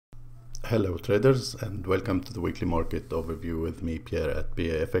Hello traders, and welcome to the weekly market overview with me, Pierre at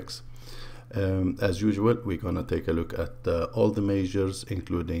PAFX. As usual, we're gonna take a look at all the majors,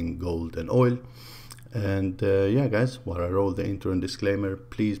 including gold and oil. And yeah guys, while I roll the intro and disclaimer,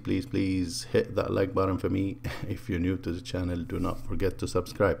 please hit that like button for me. If you're new to the channel, do not forget to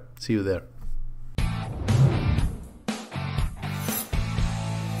subscribe. See you there.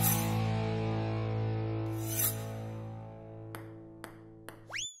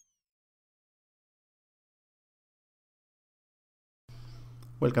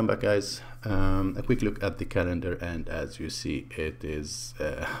 Welcome back guys. A quick look at the calendar, and as you see, it is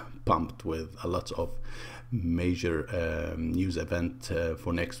pumped with a lot of major news event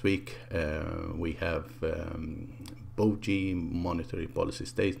for next week. We have BOJ monetary policy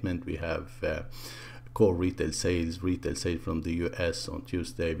statement. We have core retail sales from the US on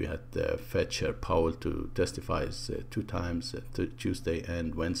Tuesday. We had Fed Chair Powell to testify 2 times, Tuesday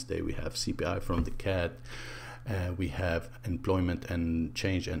and Wednesday. We have CPI from the CAD. We have employment and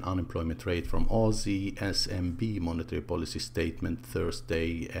change and unemployment rate from Aussie, SMB monetary policy statement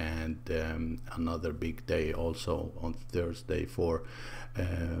Thursday, and another big day also on Thursday for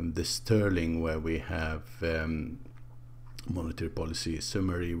the sterling, where we have monetary policy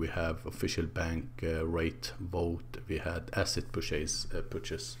summary. We have official bank rate vote. We had asset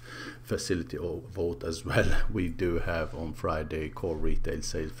purchase facility vote as well. We do have on Friday core retail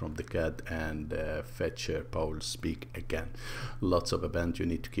sales from the CAD and Fed Chair Powell speak again. Lots of events. You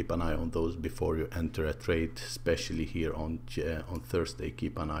need to keep an eye on those before you enter a trade, especially here on Thursday.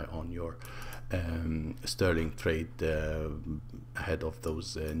 Keep an eye on your sterling trade ahead of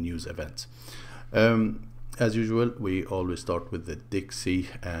those news events. As usual, we always start with the Dixie,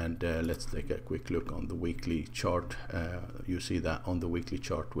 and let's take a quick look on the weekly chart. You see that on the weekly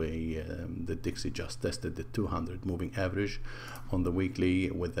chart, the Dixie just tested the 200 moving average on the weekly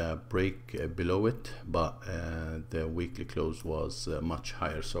with a break below it, but the weekly close was much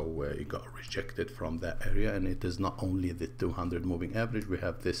higher, so it got rejected from that area. And it is not only the 200 moving average. We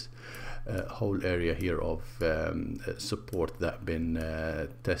have this whole area here of support that been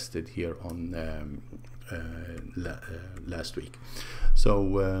tested here on last week.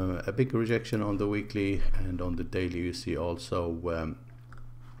 So a big rejection on the weekly, and on the daily you see also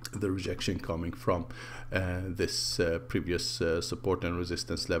the rejection coming from this previous support and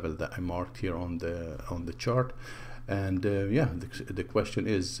resistance level that I marked here on the chart. And yeah, the question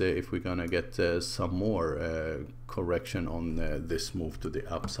is if we're gonna get some more correction on this move to the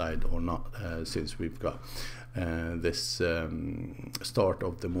upside or not, since we've got this start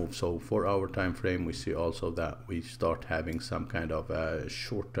of the move. So for our time frame, we see also that we start having some kind of a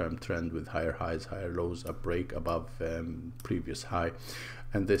short-term trend with higher highs, higher lows, a break above previous high.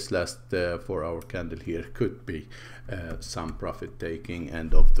 And this last 4-hour candle here could be some profit taking,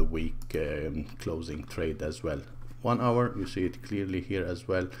 end of the week closing trade as well. 1 hour, you see it clearly here as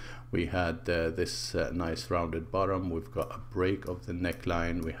well. We had this nice rounded bottom. We've got a break of the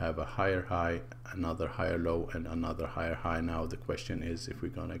neckline. We have a higher high, another higher low, and another higher high. Now the question is if we're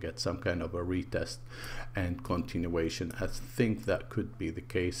gonna get some kind of a retest and continuation. I think that could be the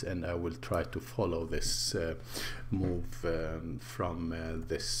case, and I will try to follow this move from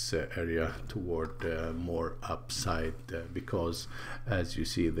this area toward more upside, because as you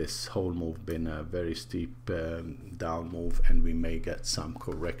see, this whole move been a very steep down move, and we may get some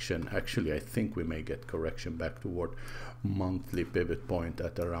correction. Actually, I think we may get correction back toward monthly pivot point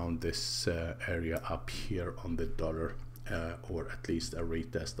at around this area up here on the dollar, or at least a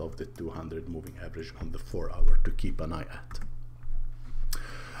retest of the 200 moving average on the 4-hour to keep an eye at.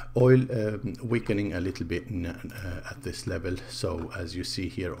 Oil weakening a little bit at this level. So as you see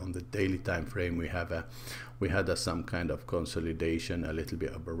here on the daily time frame, we had some kind of consolidation, a little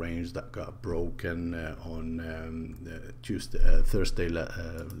bit of a range that got broken on Thursday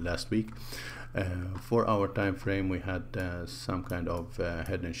last week. For our time frame, we had some kind of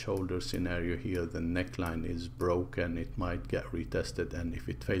head and shoulder scenario here. The neckline is broken. It might get retested, and if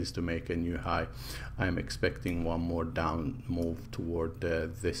it fails to make a new high, I'm expecting one more down move toward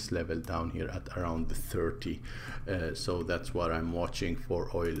this level down here at around the 30. So that's what I'm watching for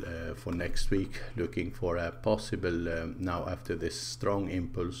oil for next week, looking for a possible now after this strong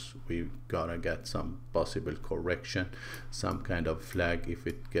impulse, we've gotta get some possible correction, some kind of flag. If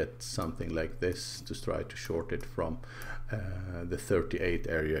it gets something like this, to try to short it from the 38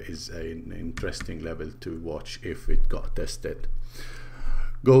 area is an interesting level to watch if it got tested.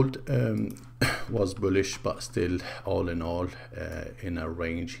 Gold was bullish, but still all in all in a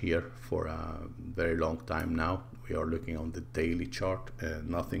range here for a very long time now. We are looking on the daily chart.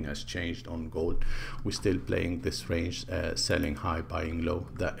 Nothing has changed on gold. We're still playing this range, selling high, buying low.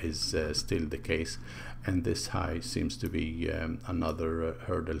 That is still the case, and this high seems to be another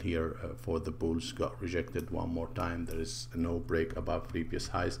hurdle here for the bulls. Got rejected one more time. There is no break above previous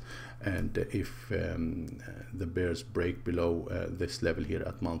highs, and if the bears break below this level here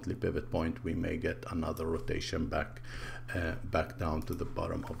at monthly pivot point, we may get another rotation back down to the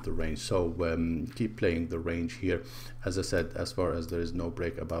bottom of the range. So keep playing the range here. As I said, as far as there is no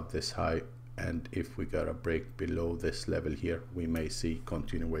break above this high, and if we got a break below this level here, we may see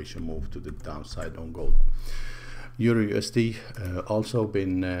continuation move to the downside on gold. Euro USD also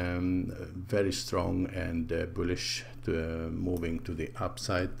been very strong and bullish, moving to the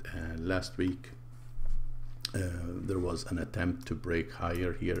upside. Last week there was an attempt to break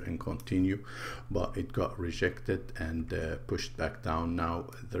higher here and continue, but it got rejected and pushed back down. Now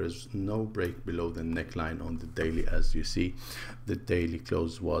there is no break below the neckline on the daily. As you see, the daily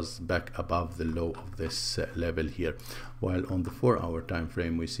close was back above the low of this level here, while on the 4-hour time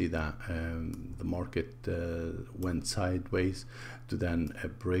frame we see that the market went sideways to then a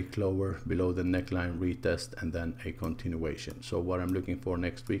break lower below the neckline, retest, and then a continuation. So what I'm looking for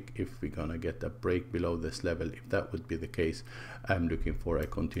next week, if we're gonna get a break below this level, if that would be the case, I'm looking for a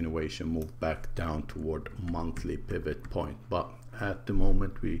continuation move back down toward monthly pivot point. But at the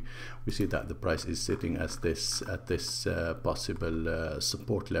moment we see that the price is sitting at this possible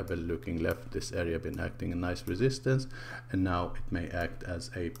support level. Looking left, this area been acting a nice resistance, and now it may act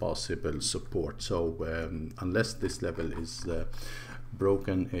as a possible support. So unless this level is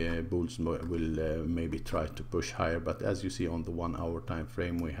broken, bulls will maybe try to push higher. But as you see on the 1-hour time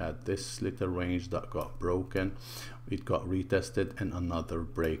frame, we had this little range that got broken, it got retested, and another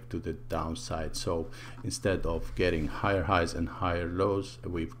break to the downside. So instead of getting higher highs and higher lows,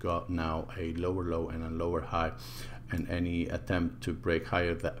 we've got now a lower low and a lower high, and any attempt to break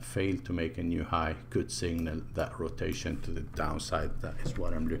higher that failed to make a new high could signal that rotation to the downside. That is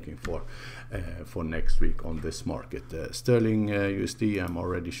what I'm looking for next week on this market. Sterling USD, I'm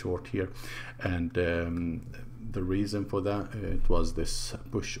already short here, and the reason for that, it was this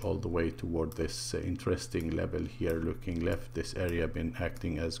push all the way toward this interesting level here. Looking left, this area been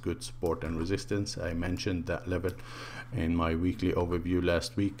acting as good support and resistance. I mentioned that level in my weekly overview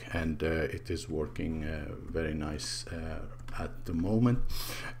last week, and it is working very nice at the moment.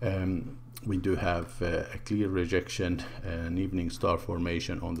 We do have a clear rejection, an evening star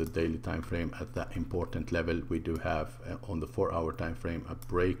formation on the daily time frame at that important level. We do have on the 4-hour time frame a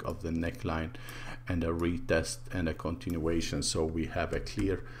break of the neckline and a retest and a continuation. So we have a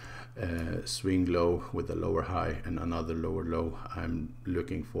clear swing low with a lower high and another lower low. I'm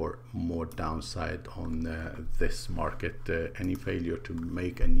looking for more downside on this market. Any failure to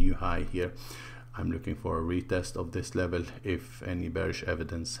make a new high here, I'm looking for a retest of this level. If any bearish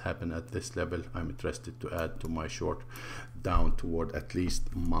evidence happen at this level, I'm interested to add to my short down toward at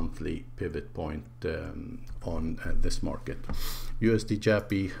least monthly pivot point on this market. USD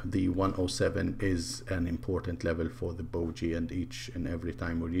JAPY, the 107 is an important level for the BOJ, and each and every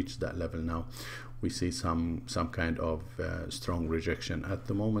time we reach that level now, we see some kind of strong rejection. At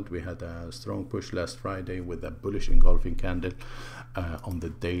the moment, we had a strong push last Friday with a bullish engulfing candle on the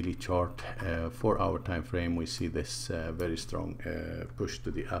daily chart. 4-hour time frame, we see this very strong push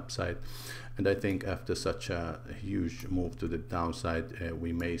to the upside, and I think after such a huge move to the downside,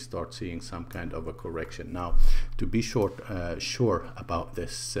 we may start seeing some kind of a correction. Now, to be sure about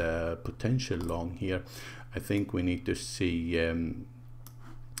this potential long here, I think we need to see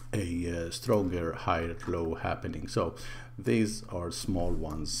a stronger higher low happening. So these are small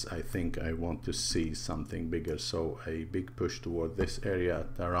ones. I think I want to see something bigger, so a big push toward this area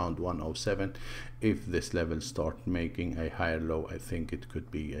at around 107. If this level start making a higher low, I think it could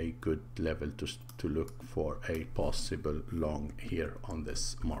be a good level to look for a possible long here on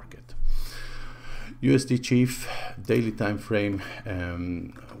this market. USD Chief daily time frame,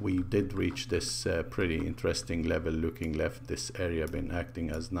 we did reach this pretty interesting level. Looking left, this area been acting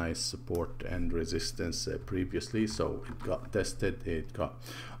as nice support and resistance previously. So it got tested, it got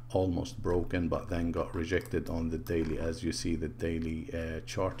almost broken, but then got rejected on the daily. As you see the daily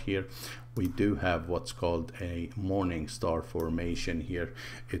chart here, we do have what's called a morning star formation here.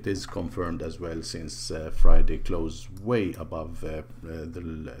 It is confirmed as well, since Friday closed way above the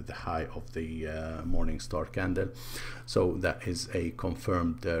high of the morning star candle. So that is a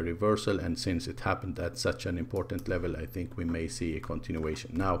confirmed reversal, and since it happened at such an important level, I think we may see a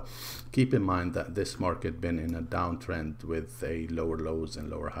continuation. Now keep in mind that this market been in a downtrend with a lower lows and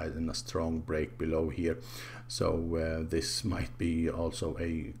lower highs and a strong break below here. So this might be also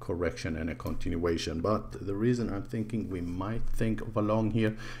a correction and a continuation, but the reason I'm thinking we might think of a long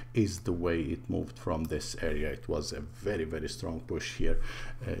here is the way it moved from this area. It was a very strong push here.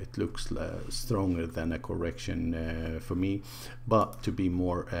 It looks stronger than a correction for me, but to be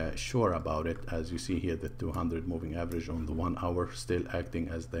more sure about it, as you see here, the 200 moving average on the 1 hour still acting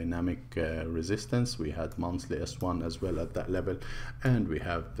as dynamic resistance. We had monthly S1 as well at that level, and we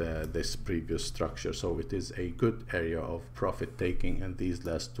have this previous structure. So it is a good area of profit taking, and these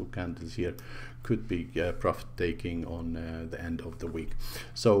last two candles here could be profit taking on the end of the week.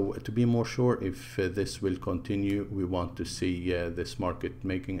 So to be more sure if this will continue, we want to see this market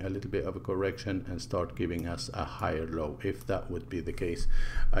making a little bit of a correction and start giving us a higher low. If that would be the case,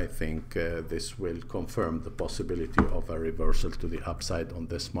 I think this will confirm the possibility of a reversal to the upside on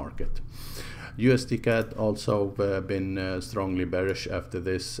this market. USD CAD also been strongly bearish after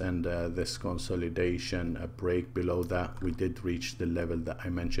this, and this consolidation, a break below that. We did reach the level that I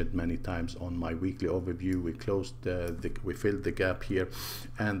mentioned many times on my weekly overview. We closed we filled the gap here,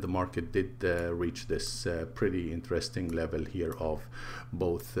 and the market did reach this pretty interesting level here of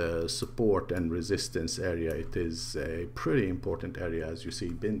both support and resistance area. It is a pretty important area, as you see,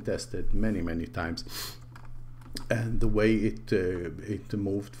 been tested many times. And the way it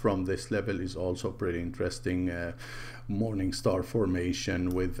moved from this level is also pretty interesting. Morning star formation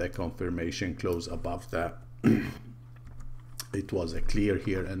with a confirmation close above that. It was a clear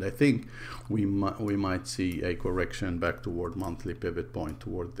here, and I think we might see a correction back toward monthly pivot point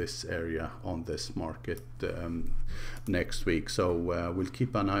toward this area on this market next week. So we'll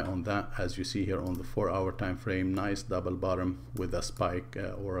keep an eye on that. As you see here on the 4 hour time frame, nice double bottom with a spike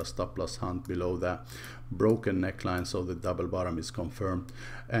or a stop loss hunt below that, broken neckline, so the double bottom is confirmed.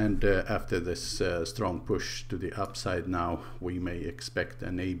 And after this strong push to the upside, now we may expect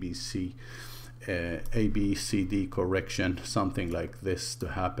an ABCD correction, something like this to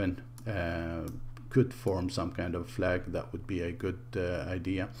happen. Could form some kind of flag. That would be a good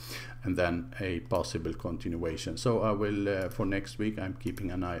idea, and then a possible continuation. So I will for next week, I'm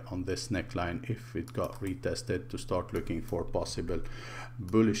keeping an eye on this neckline. If it got retested, to start looking for possible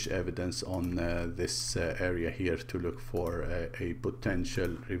bullish evidence on this area here, to look for a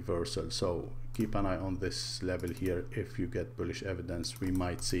potential reversal. So keep an eye on this level here. If you get bullish evidence, we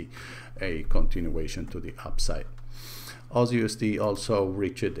might see a continuation to the upside. Aussie USD also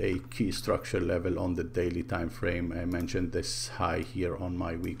reached a key structure level on the daily time frame. I mentioned this high here on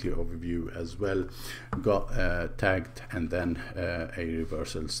my weekly overview as well. Got tagged, and then a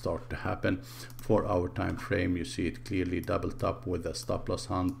reversal start to happen. 4 hour time frame, you see it clearly double top with a stop loss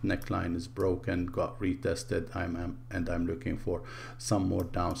hunt. Neckline is broken, got retested. I'm looking for some more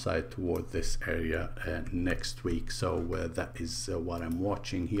downside toward this area next week. So that is what I'm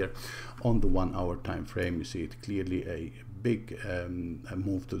watching here. On the 1 hour time frame, you see it clearly a big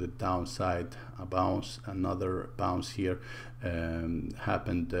move to the downside, a bounce, another bounce here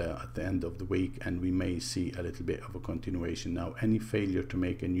happened at the end of the week, and we may see a little bit of a continuation. Now any failure to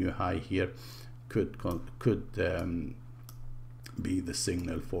make a new high here could be the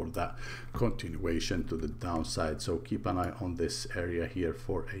signal for that continuation to the downside. So keep an eye on this area here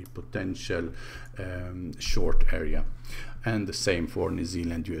for a potential short area. And the same for New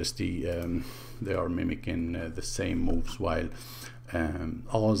Zealand USD. They are mimicking the same moves, while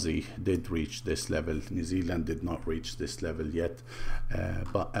Aussie did reach this level. New Zealand did not reach this level yet,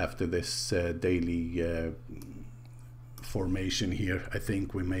 but after this daily formation here, I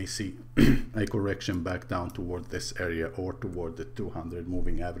think we may see a correction back down toward this area, or toward the 200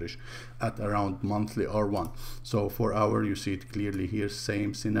 moving average at around monthly R1. So for hour, you see it clearly here,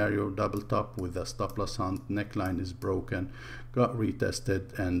 same scenario, double top with a stop loss hunt. Neckline is broken, got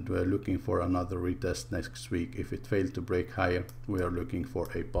retested, and we're looking for another retest next week. If it failed to break higher, we are looking for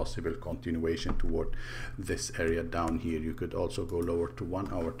a possible continuation toward this area down here. You could also go lower to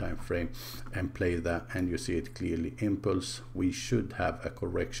 1 hour time frame and play that, and you see it clearly impulse. We should have a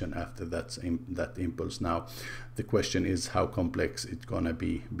correction after that impulse. Now the question is how complex it's gonna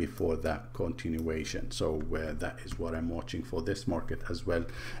be before that continuation. So that is what I'm watching for this market, as well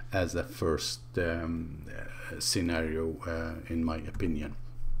as a first scenario in my opinion.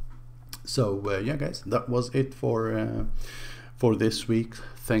 So yeah guys, that was it for for this week.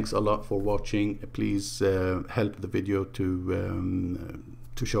 Thanks a lot for watching. Please help the video to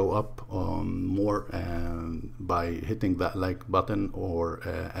show up more by hitting that like button or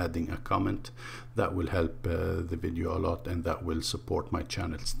adding a comment. That will help the video a lot, and that will support my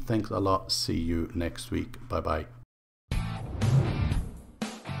channels. Thanks a lot. See you next week. Bye bye.